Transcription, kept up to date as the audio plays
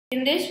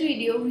In this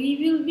video, we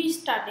will be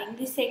studying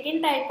the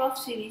second type of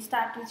series,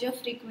 that is your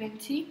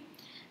frequency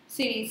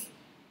series.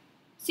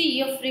 See,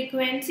 your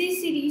frequency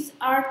series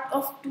are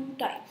of two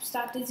types,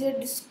 that is your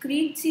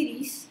discrete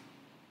series,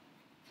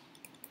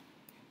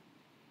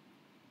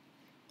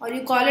 or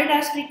you call it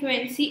as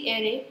frequency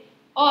array,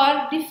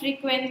 or the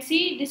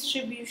frequency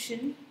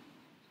distribution.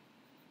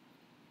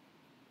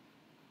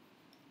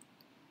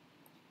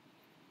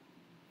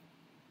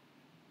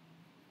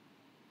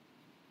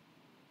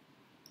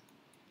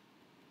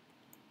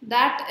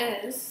 That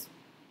is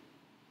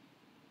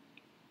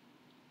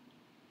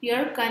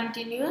your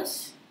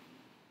continuous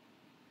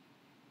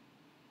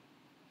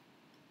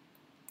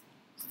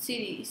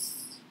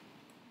series.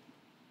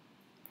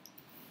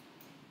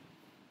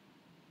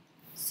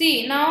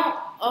 See,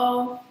 now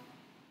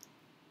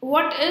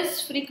what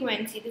is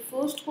frequency? The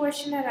first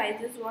question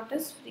arises, what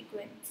is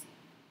frequency?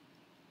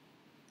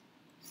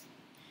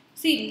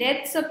 See,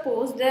 let's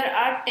suppose there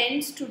are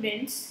 10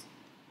 students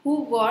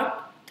who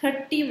got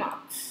 30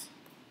 marks.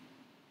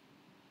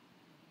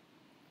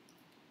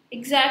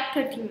 Exact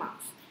 30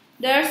 marks.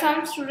 There are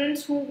some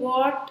students who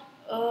got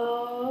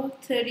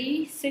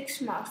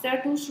 36 marks. There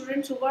are two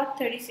students who got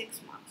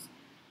 36 marks.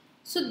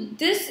 So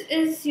this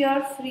is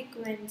your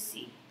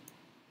frequency.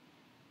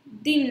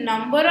 The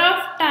number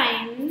of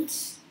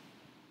times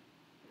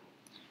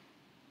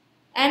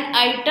an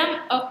item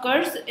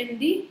occurs in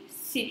the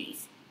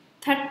series.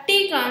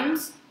 30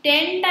 comes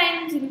 10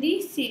 times in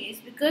the series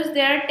because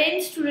there are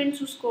 10 students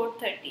who scored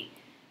 30.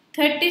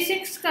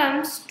 36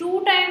 comes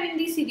 2 times in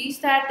the series,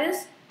 that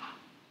is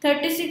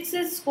 36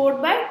 is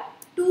scored by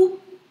 2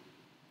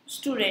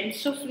 students.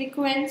 So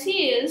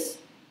frequency is,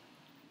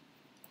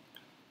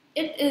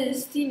 it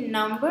is the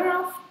number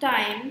of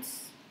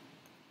times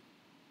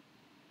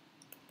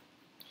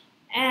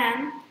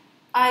an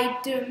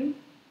item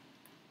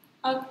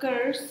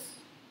occurs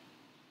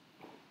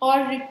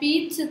or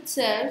repeats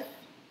itself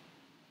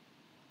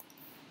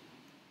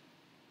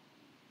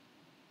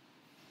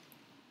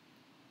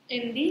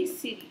in the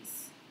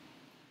series,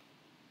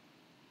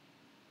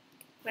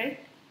 right?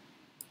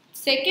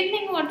 Second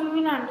thing what we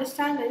will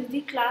understand is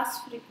the class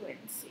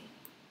frequency.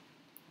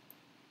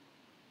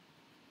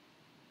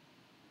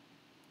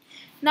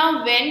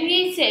 Now when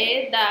we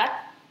say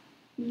that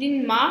the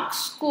marks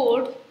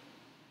scored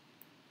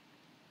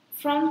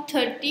from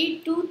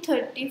 30 to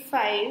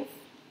 35,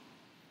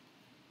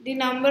 the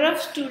number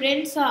of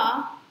students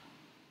are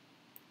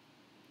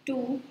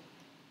 2.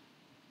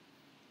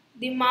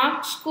 The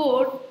marks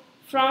scored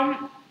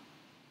from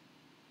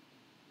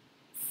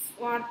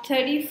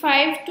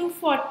 35 to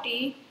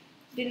 40,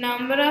 the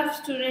number of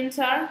students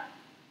are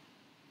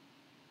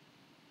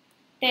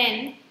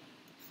 10.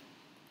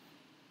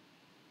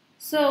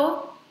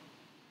 So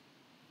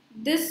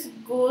this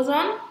goes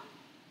on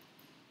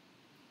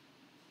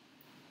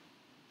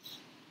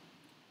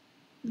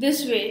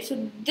this way.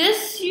 So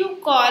this you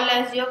call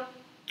as your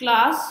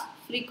class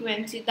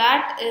frequency.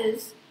 That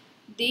is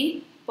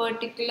the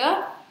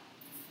particular,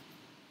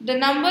 the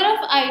number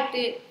of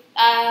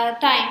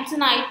times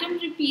an item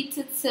repeats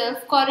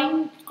itself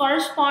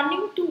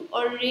corresponding to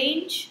a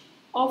range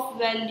of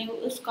value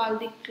is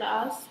called the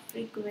class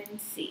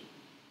frequency.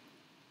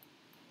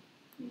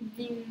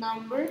 The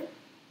number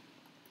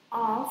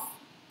of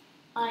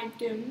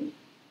item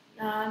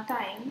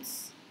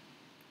times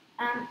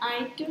an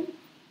item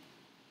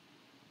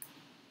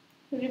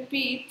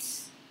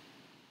repeats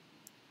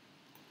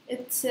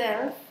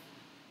itself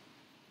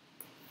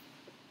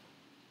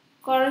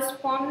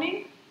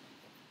corresponding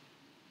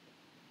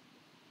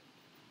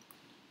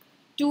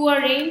to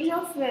a range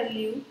of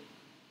value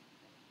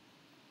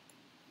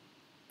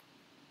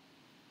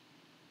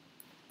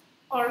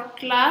or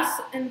class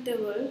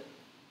interval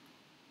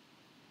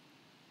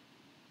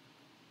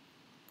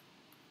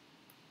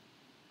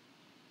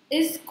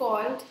is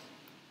called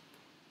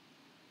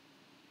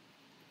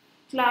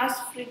class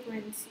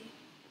frequency.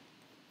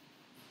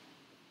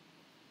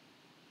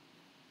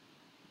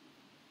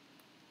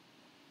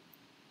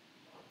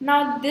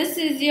 Now this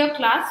is your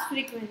class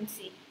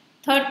frequency.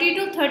 30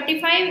 to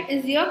 35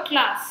 is your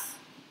class,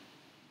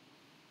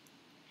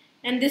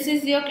 and this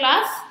is your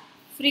class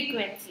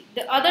frequency.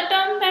 The other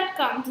term that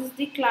comes is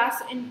the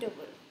class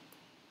interval.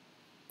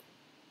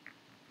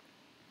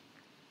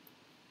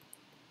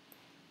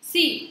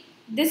 See,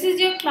 this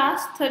is your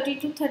class 30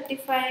 to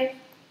 35,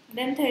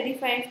 then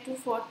 35 to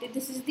 40.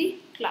 This is the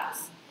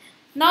class.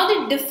 Now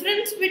the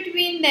difference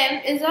between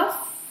them is of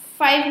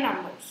 5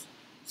 numbers.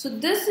 So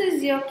this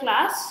is your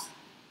class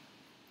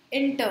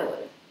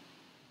interval.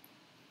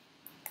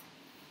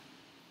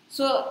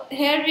 So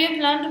here we have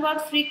learned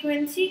about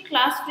frequency,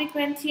 class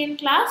frequency and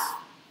class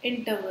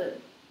interval.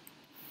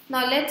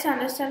 Now let's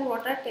understand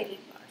what are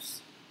telebars.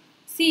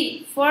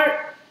 See,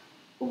 for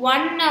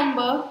one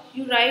number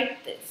you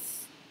write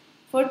this.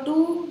 For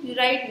 2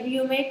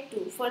 you make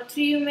 2. For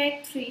 3 you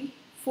make 3,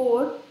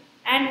 4.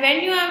 And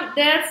when you have,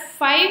 there are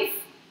 5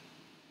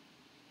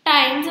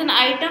 times an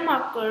item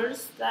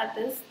occurs, that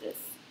is this.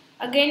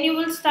 Again you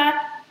will start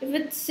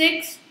with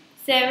 6,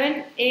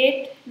 7,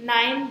 8,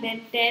 9,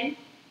 then 10,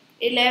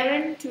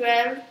 11,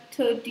 12,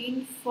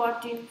 13,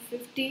 14,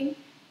 15,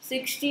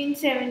 16,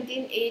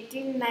 17,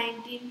 18,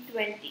 19,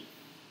 20.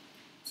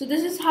 So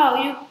this is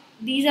how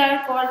these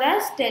are called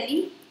as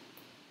tally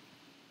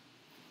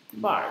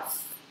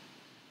bars.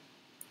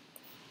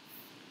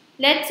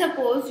 Let's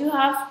suppose you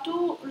have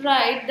to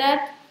write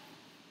that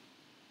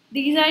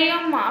these are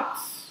your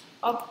marks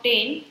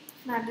obtained,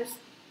 that is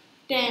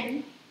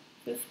 10,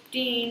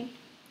 15,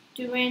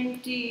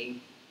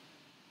 20,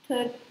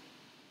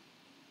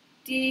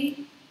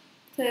 30,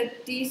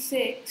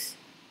 36,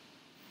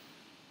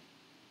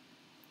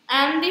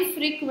 and the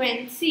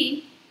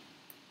frequency.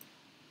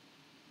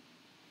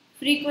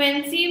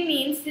 Frequency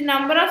means the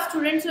number of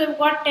students who have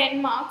got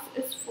 10 marks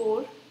is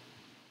 4,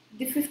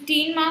 the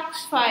 15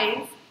 marks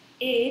 5,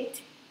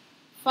 8,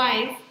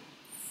 5,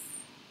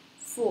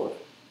 4.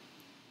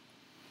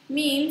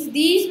 Means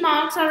these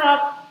marks are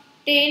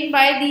obtained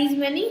by these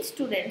many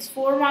students.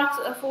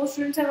 4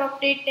 students have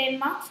obtained 10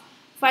 marks,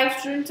 5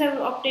 students have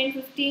obtained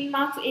 15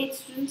 marks, 8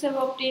 students have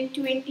obtained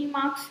 20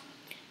 marks,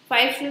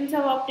 5 students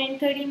have obtained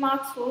 30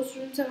 marks, 4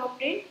 students have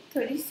obtained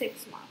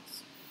 36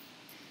 marks.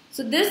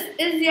 So this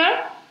is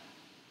your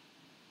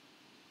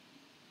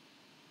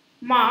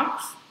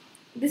marks.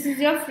 This is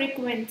your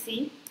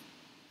frequency.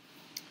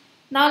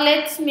 Now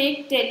let's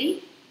make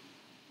tally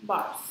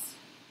bars.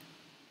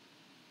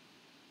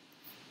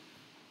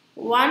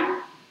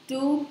 1,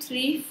 2,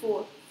 3,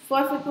 4.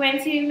 For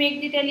frequency we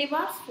make the tally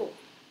bars 4.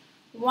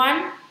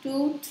 1,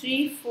 2,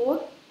 3,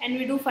 4, and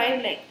we do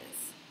 5 like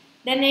this.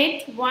 Then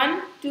 8.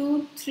 1,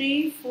 2,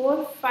 3,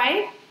 4,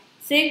 5,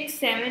 6,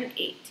 7,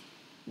 8.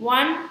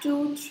 1,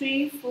 2,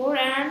 3, 4,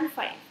 and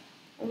 5.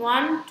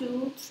 1,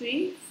 2,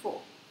 3,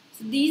 4.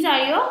 So these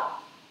are your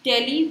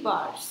tally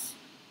bars.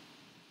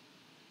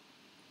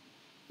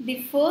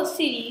 The first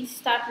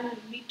series that we will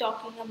be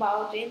talking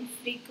about in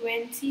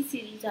frequency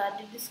series are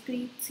the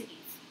discrete series.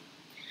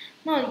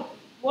 Now,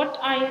 what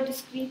are your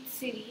discrete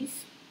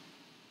series?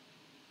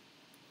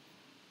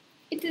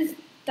 It is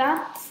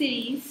that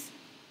series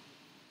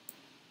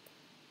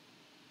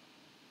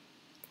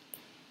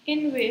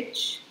in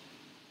which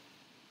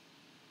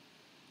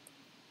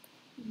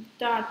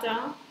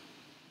data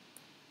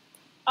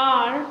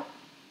are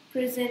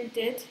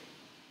presented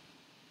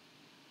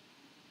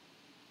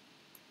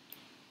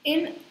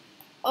in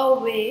a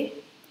way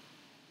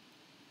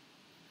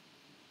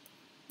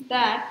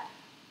that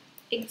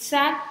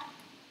exact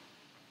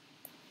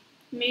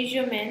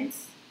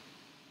measurements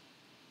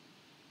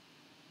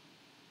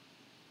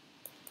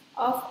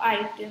of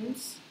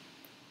items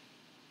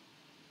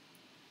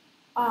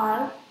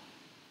are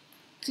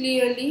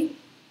clearly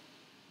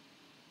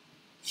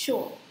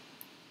shown.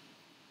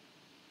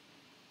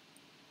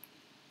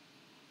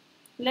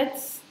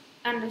 Let's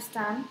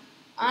understand.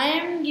 I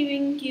am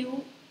giving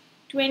you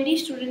 20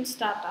 students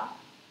data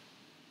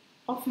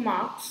of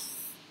marks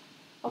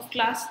of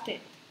class 10th.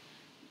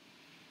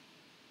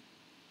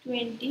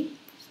 20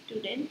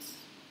 students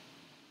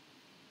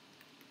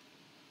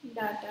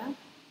data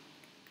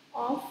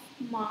of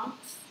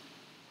marks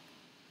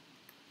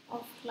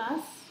of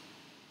class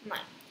 9.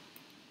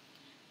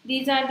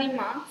 These are the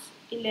marks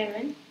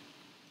 11,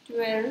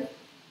 12,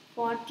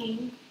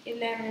 14,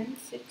 11,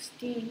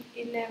 16,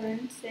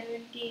 11,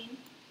 17,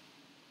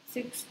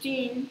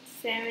 16,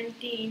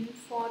 17,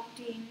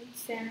 14,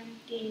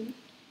 17,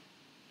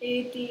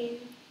 18,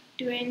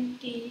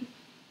 20,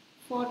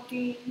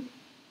 14,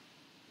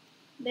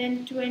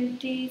 then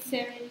 20,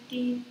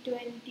 17,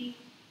 20,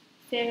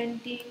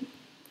 17,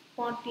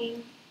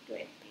 14,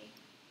 20.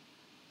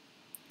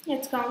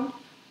 Let's count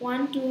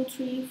 1, 2,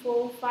 3,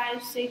 4,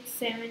 5, 6,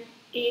 7,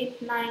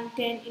 8, 9,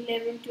 10,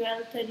 11,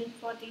 12, 13,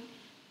 14,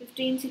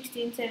 15,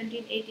 16,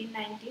 17, 18,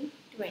 19,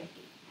 20.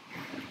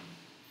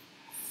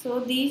 So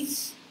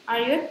these are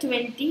your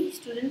 20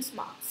 students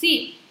marks.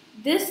 See,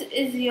 this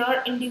is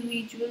your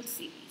individual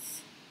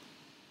series.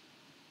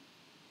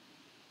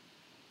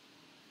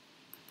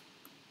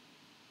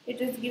 It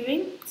is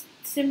given,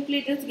 simply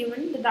it is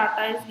given, the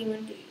data is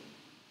given to you.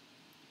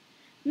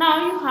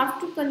 Now you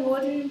have to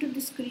convert it into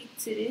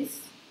discrete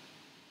series.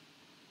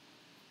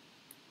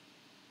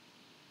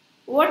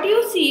 What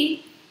you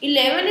see,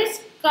 11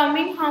 is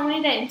coming how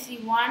many times? See,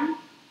 1,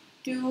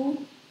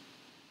 2,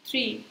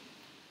 3.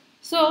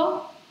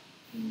 So,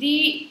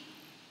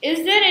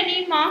 is there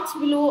any marks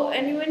below,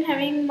 anyone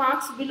having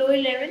marks below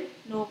 11?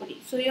 Nobody.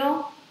 So,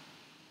 you're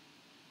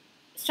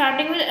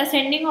starting with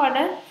ascending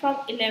order from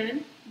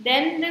 11.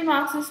 Then the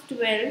marks is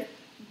 12.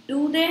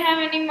 Do they have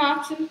any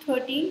marks in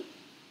 13?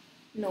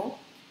 No.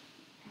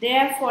 They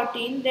have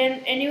 14.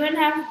 Then anyone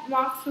have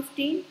marks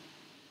 15?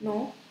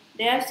 No.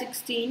 They have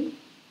 16.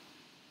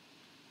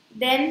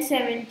 Then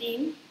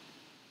 17.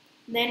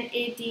 Then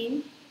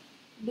 18.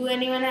 Do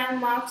anyone have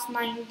marks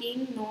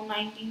 19? No,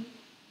 19.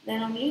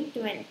 Then only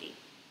 20.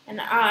 And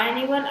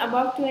anyone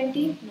above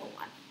 20? No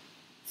one.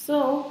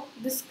 So,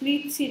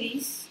 discrete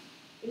series,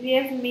 we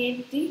have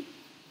made the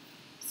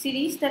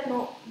series that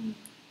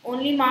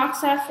only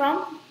marks are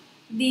from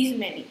these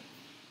many.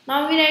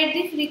 Now we write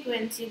the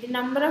frequency, the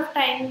number of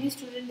times the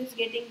student is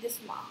getting this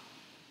mark.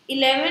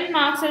 11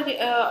 marks are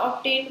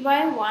obtained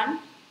by 1,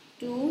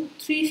 2,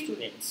 3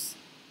 students.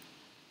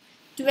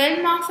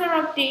 12 marks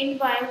are obtained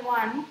by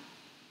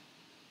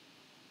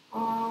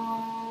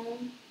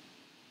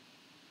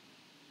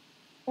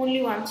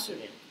only one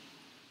student.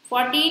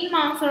 14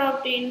 marks are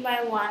obtained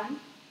by 1,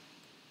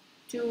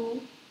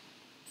 2,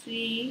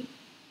 3,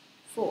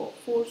 4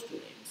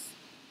 students.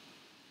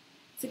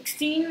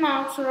 16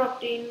 marks are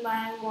obtained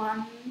by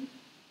 1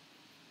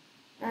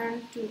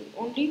 and 2,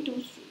 only 2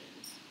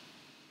 students.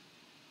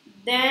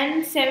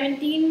 Then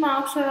 17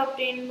 marks are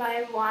obtained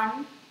by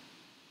 1,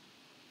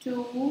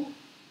 2,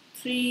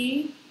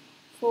 3,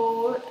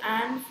 4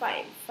 and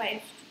 5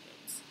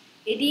 students.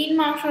 18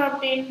 marks are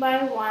obtained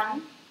by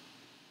 1,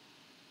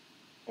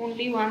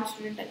 only 1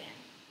 student again.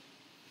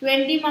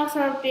 20 marks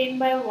are obtained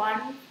by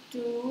 1,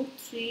 2,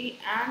 3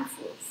 and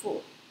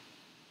 4.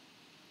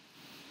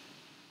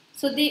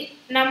 So the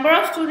number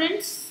of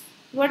students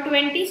were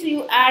 20, so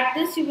you add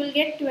this, you will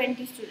get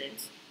 20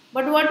 students.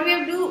 But what we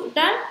have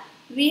done,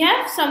 we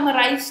have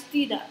summarized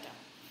the data.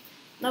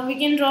 Now we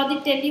can draw the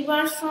tally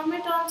bars from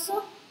it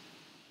also.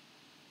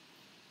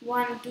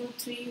 1, 2,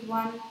 3,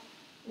 1,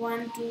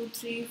 1, 2,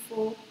 3,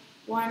 4,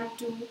 1,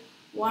 2,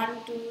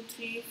 1, 2,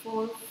 3,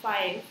 4,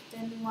 5,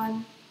 then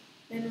 1,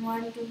 then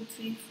 1, 2,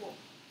 3, 4.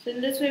 So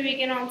in this way we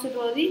can also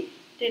draw the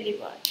tally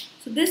bar.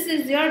 So this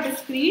is your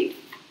discrete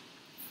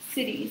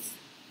series.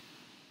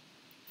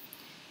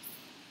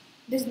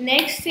 This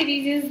next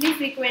series is the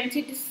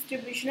frequency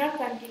distribution or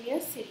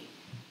continuous series.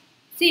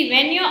 See,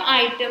 when your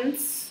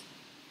items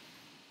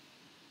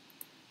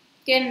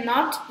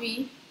cannot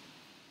be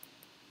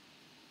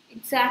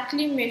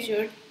exactly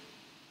measured,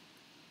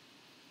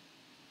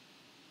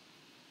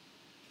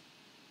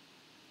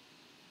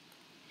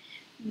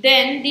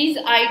 then these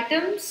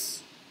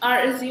items are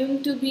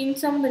assumed to be in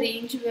some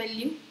range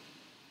value,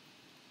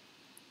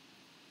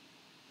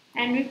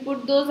 and we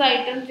put those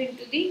items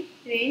into the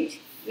range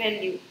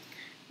value.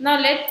 Now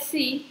let's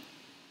see,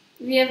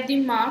 we have the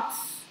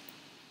marks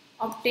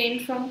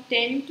obtained from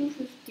 10 to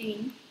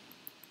 15,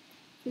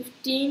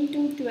 15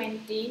 to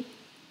 20,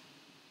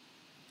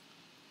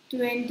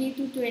 20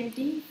 to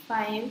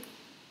 25,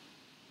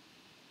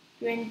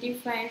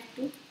 25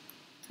 to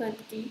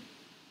 30,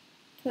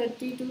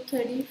 30 to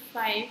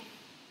 35,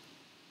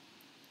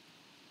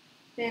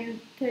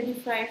 then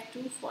 35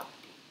 to 40.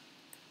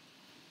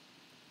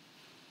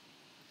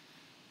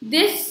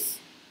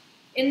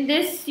 In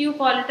this you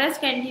call it as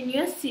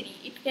continuous series.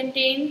 It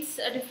contains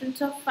a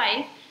difference of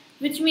 5,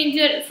 which means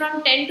you're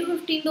from 10 to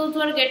 15, those who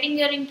are getting,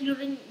 you're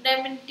including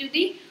them into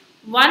the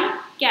one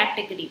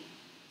category.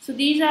 So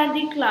these are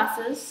the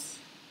classes,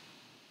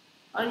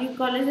 or you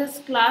call it as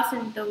class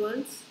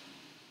intervals.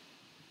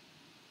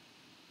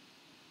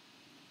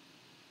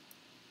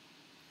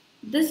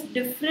 This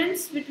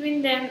difference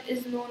between them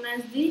is known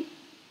as the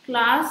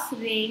class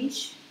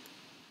range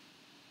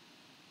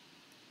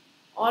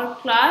or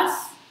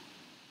class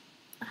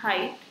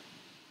height.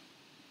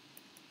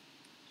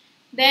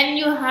 Then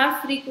you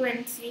have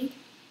frequency,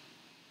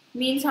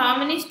 means how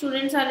many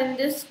students are in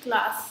this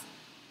class,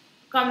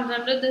 comes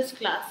under this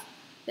class.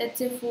 Let's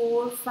say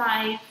 4,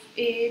 5,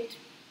 8,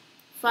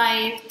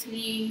 5,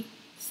 3,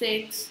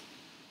 6.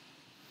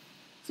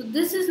 So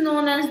this is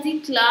known as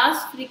the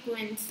class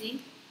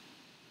frequency.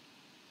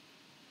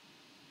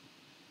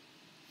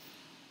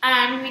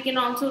 And we can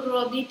also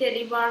draw the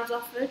tally bars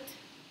of it.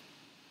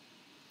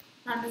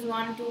 That is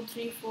 1, 2,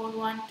 3, 4,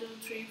 1, 2,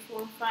 3,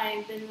 4,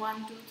 5, then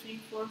 1, 2, 3,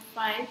 4,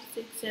 5,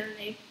 6, 7,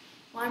 8.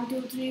 1,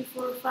 2, 3,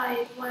 4,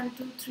 5, 1,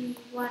 2, 3,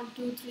 1,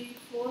 2, 3,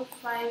 4,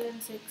 5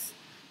 and 6.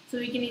 So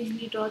we can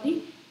easily draw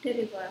the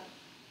tally bar.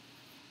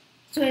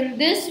 So in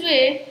this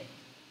way,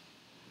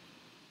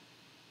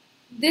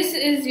 this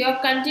is your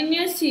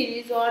continuous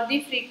series or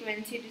the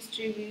frequency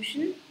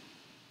distribution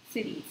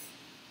series.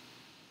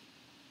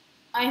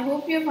 I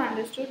hope you have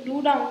understood.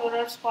 Do download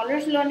our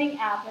Scholars Learning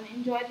app and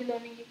enjoy the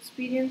learning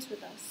experience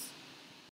with us.